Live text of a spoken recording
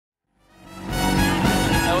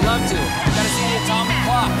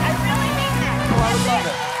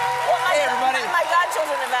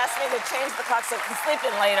me to change the clock so I can sleep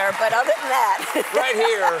in later, but other than that. Right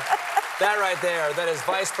here, that right there, that is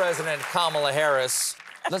Vice President Kamala Harris.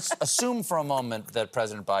 Let's assume for a moment that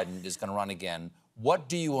President Biden is going to run again. What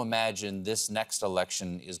do you imagine this next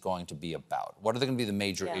election is going to be about? What are going to be the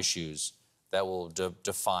major issues that will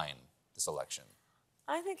define this election?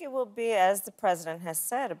 I think it will be, as the president has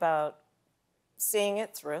said, about seeing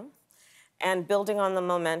it through and building on the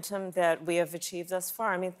momentum that we have achieved thus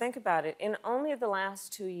far. I mean, think about it. In only the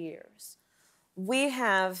last 2 years, we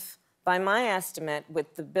have, by my estimate,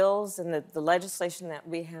 with the bills and the legislation that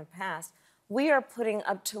we have passed, we are putting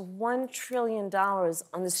up to $1 trillion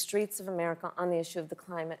on the streets of America on the issue of the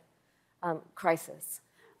climate crisis,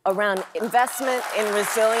 around investment in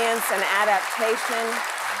resilience and adaptation.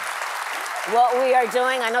 What we are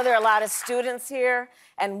doing, I know there are a lot of students here,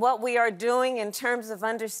 and what we are doing in terms of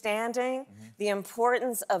understanding the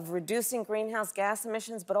importance of reducing greenhouse gas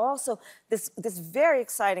emissions, but also this very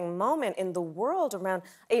exciting moment in the world around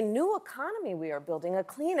a new economy we are building, a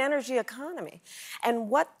clean energy economy. And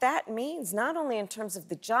what that means, not only in terms of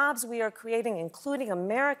the jobs we are creating, including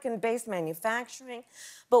American-based manufacturing,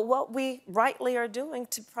 but what we rightly are doing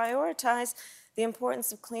to prioritize the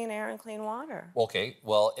importance of clean air and clean water. Okay,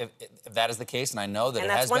 well, if that is the case, and I know that it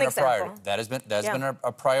has been a priority, that has been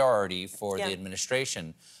a priority for the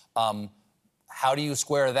administration. How do you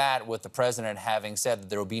square that with the president having said that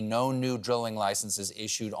there will be no new drilling licenses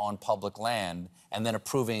issued on public land, and then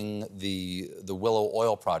approving the Willow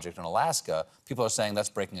Oil project in Alaska? People are saying that's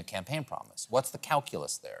breaking a campaign promise. What's the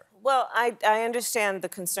calculus there? Well, I understand the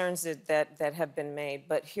concerns that have been made,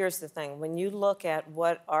 but here's the thing. When you look at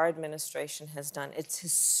what our administration has done, it's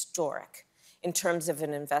historic in terms of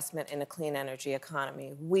an investment in a clean energy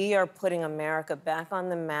economy. We are putting America back on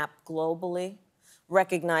the map globally,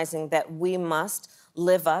 recognizing that we must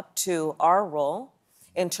live up to our role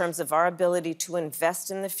in terms of our ability to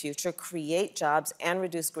invest in the future, create jobs, and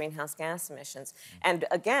reduce greenhouse gas emissions. And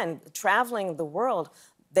again, traveling the world,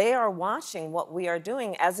 they are watching what we are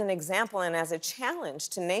doing as an example and as a challenge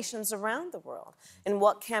to nations around the world and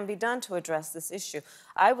what can be done to address this issue.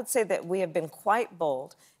 I would say that we have been quite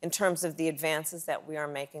bold in terms of the advances that we are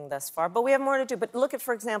making thus far, but we have more to do. But look at,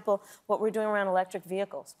 for example, what we're doing around electric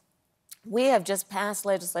vehicles. We have just passed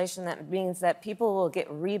legislation that means that people will get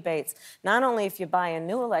rebates, not only if you buy a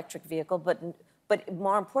new electric vehicle, but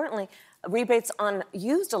more importantly, rebates on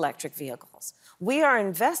used electric vehicles. We are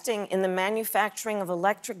investing in the manufacturing of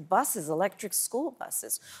electric buses, electric school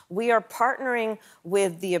buses. We are partnering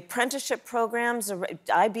with the apprenticeship programs,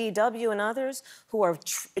 IBEW and others, who are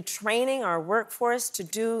training our workforce to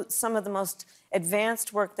do some of the most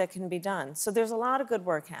advanced work that can be done. So there's a lot of good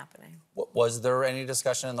work happening. Was there any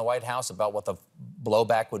discussion in the White House about what the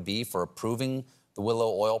blowback would be for approving the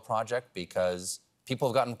Willow Oil project? Because people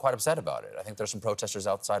have gotten quite upset about it. I think there's some protesters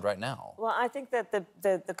outside right now. Well, I think that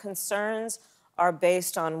the concerns are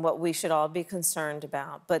based on what we should all be concerned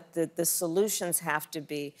about, but the solutions have to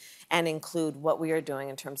be and include what we are doing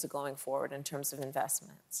in terms of going forward, in terms of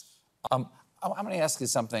investments. I'm going to ask you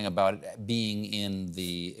something about being in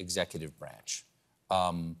the executive branch.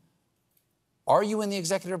 Are you in the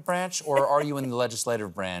executive branch, or are you in the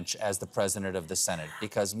legislative branch as the president of the Senate?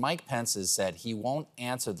 Because Mike Pence has said he won't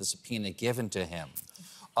answer the subpoena given to him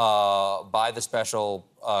by the special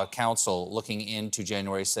counsel looking into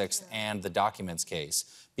January 6th and the documents case,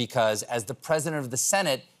 because as the president of the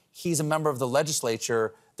Senate, he's a member of the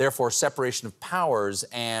legislature, therefore separation of powers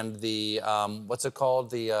and the, what's it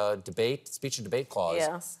called, the speech and debate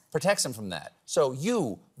clause protects him from that. So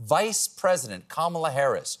you, Vice President Kamala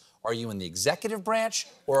Harris, are you in the executive branch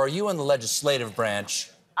or are you in the legislative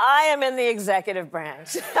branch? I am in the executive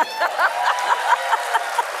branch.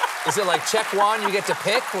 Is it like check one, you get to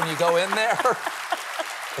pick when you go in there?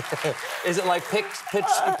 Is it like pick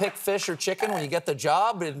fish or chicken when you get the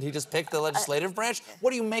job and he just picked the legislative branch?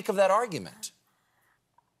 What do you make of that argument?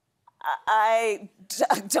 I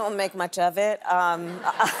don't make much of it.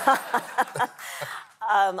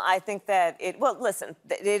 I think that well, listen,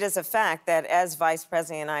 it is a fact that as Vice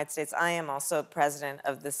President of the United States, I am also President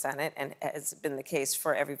of the Senate, and has been the case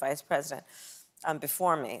for every Vice President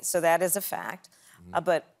before me. So that is a fact.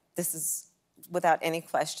 But this is, without any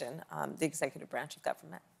question, the executive branch of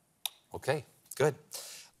government. Okay, good.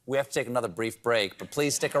 We have to take another brief break, but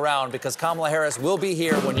please stick around because Kamala Harris will be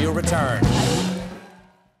here when you return.